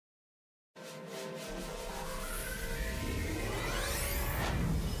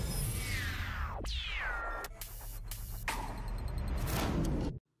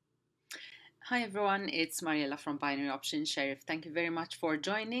Hi everyone, it's Mariella from Binary Option Sheriff. Thank you very much for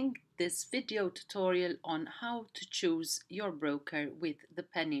joining this video tutorial on how to choose your broker with the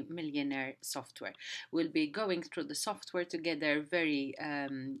Penny Millionaire software. We'll be going through the software together very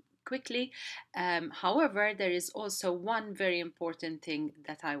quickly. However, there is also one very important thing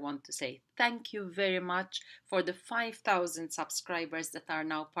that I want to say. Thank you very much for the 5,000 subscribers that are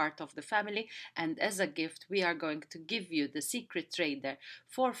now part of the family, and as a gift we are going to give you the Secret Trader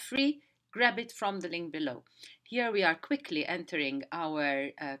for free. Grab it from the link below. Here we are quickly entering our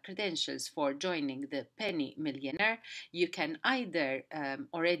credentials for joining the Penny Millionaire. You can either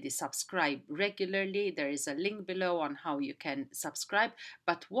already subscribe regularly. There is a link below on how you can subscribe.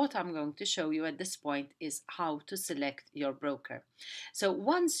 But what I'm going to show you at this point is how to select your broker. So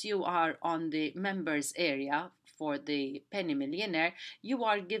once you are on the members area for the Penny Millionaire, you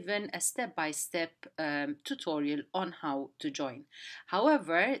are given a step-by-step tutorial on how to join.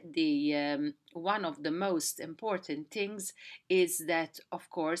 However, one of the most important things is that, of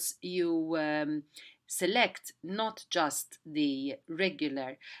course, you select not just the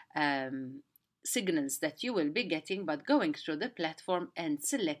regular signals that you will be getting, but going through the platform and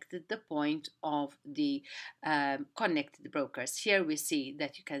selected the point of the connected brokers. Here we see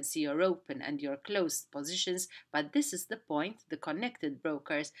that you can see your open and your closed positions, but this is the point, the connected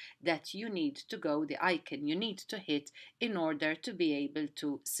brokers, that you need to go, the icon you need to hit in order to be able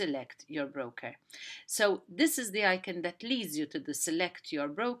to select your broker. So this is the icon that leads you to the select your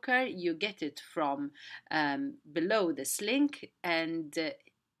broker. You get it from below this link, and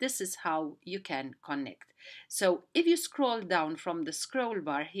this is how you can connect. So if you scroll down from the scroll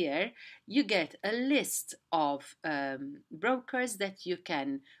bar here, you get a list of brokers that you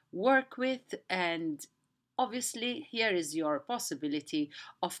can work with, and obviously here is your possibility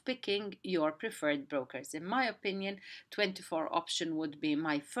of picking your preferred brokers. In my opinion, 24 option would be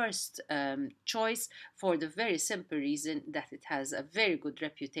my first choice, for the very simple reason that it has a very good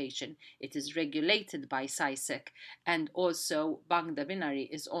reputation. It is regulated by SISEC, and also Bangda Binary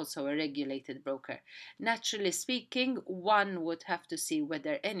is also a regulated broker. Naturally speaking, one would have to see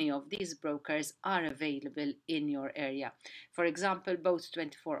whether any of these brokers are available in your area. For example, both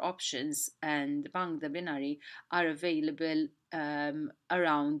 24 options and Bangda Binary are available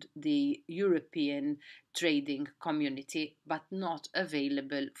around the European trading community, but not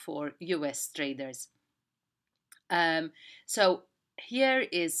available for US traders. So here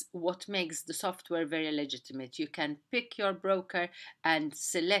is what makes the software very legitimate. You can pick your broker and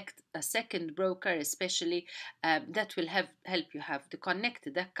select a second broker, especially that will help you have the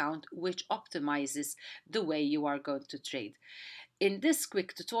connected account, which optimizes the way you are going to trade. In this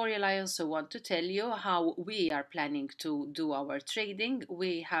quick tutorial, I also want to tell you how we are planning to do our trading.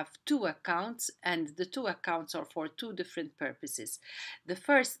 We have two accounts, and the two accounts are for two different purposes. The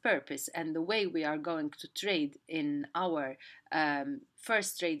first purpose and the way we are going to trade in our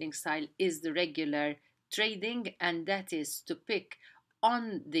first trading style is the regular trading, and that is to pick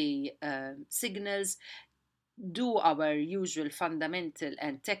on the signals, do our usual fundamental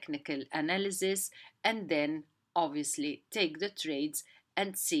and technical analysis, and then obviously take the trades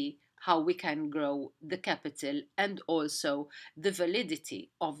and see how we can grow the capital and also the validity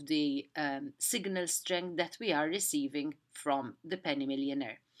of the signal strength that we are receiving from the Penny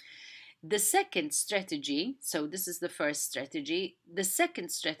Millionaire. The second strategy, so this is the first strategy, the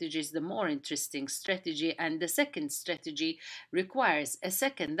second strategy is the more interesting strategy, and the second strategy requires a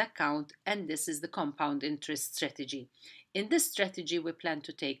second account, and this is the compound interest strategy. In this strategy, we plan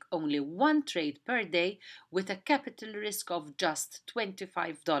to take only one trade per day with a capital risk of just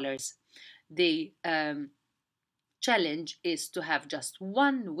 $25. The challenge is to have just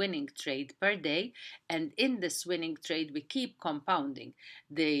one winning trade per day, and in this winning trade we keep compounding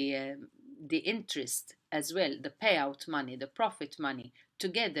the interest as well, the payout money, the profit money,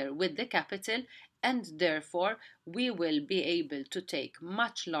 together with the capital, and therefore we will be able to take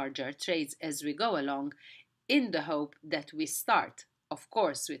much larger trades as we go along, in the hope that we start, of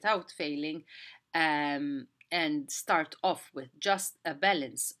course, without failing, and start off with just a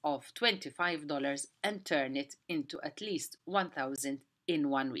balance of $25 and turn it into at least 1,000 in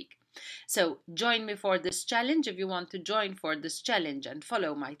 1 week. So join me for this challenge. If you want to join for this challenge and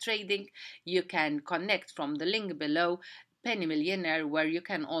follow my trading, you can connect from the link below, Penny Millionaire, where you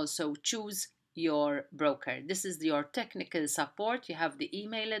can also choose your broker. This is your technical support. You have the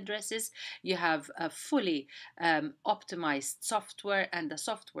email addresses, you have a fully optimized software, and a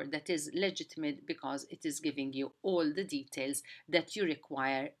software that is legitimate because it is giving you all the details that you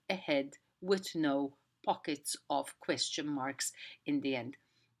require ahead, with no pockets of question marks in the end.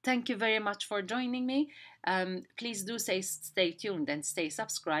 Thank you very much for joining me. Please do stay tuned and stay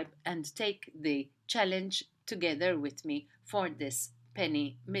subscribed and take the challenge together with me for this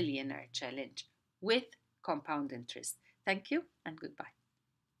Penny Millionaire Challenge with compound interest. Thank you and goodbye.